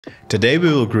Today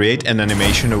we will create an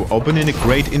animation of opening a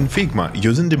crate in Figma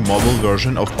using the mobile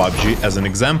version of PUBG as an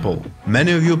example.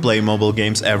 Many of you play mobile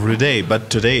games every day,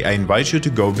 but today I invite you to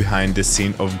go behind the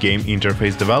scene of game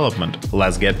interface development.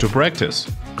 Let's get to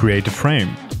practice. Create a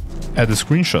frame. Add a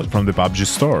screenshot from the PUBG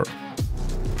store.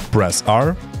 Press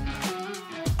R.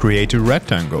 Create a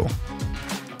rectangle.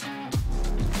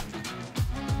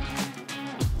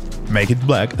 Make it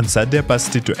black and set the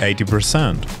opacity to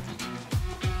 80%.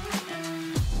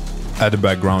 Add a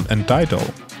background and title.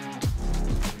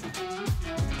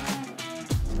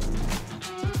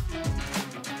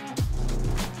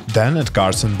 Then add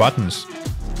cards and buttons.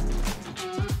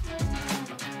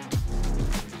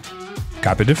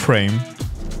 Copy the frame.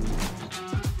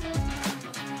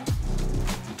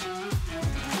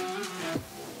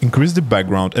 Increase the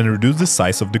background and reduce the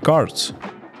size of the cards.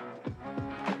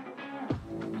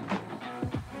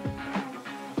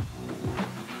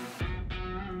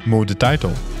 Move the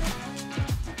title.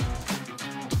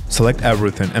 Select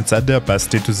everything and set the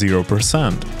opacity to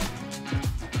 0%.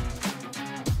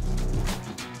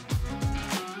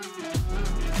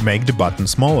 Make the button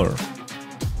smaller.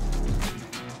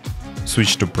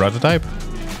 Switch to prototype.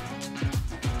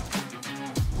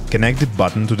 Connect the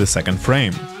button to the second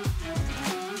frame.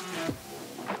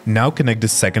 Now connect the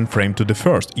second frame to the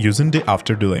first using the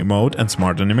after delay mode and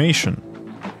smart animation.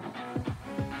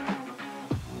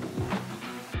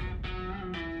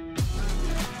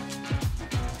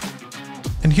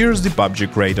 And here's the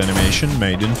PUBG Crate animation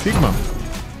made in Figma.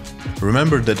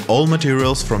 Remember that all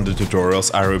materials from the tutorials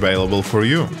are available for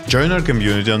you. Join our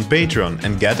community on Patreon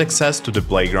and get access to the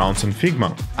playgrounds in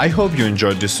Figma. I hope you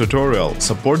enjoyed this tutorial.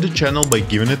 Support the channel by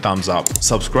giving a thumbs up,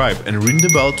 subscribe and ring the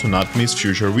bell to not miss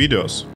future videos.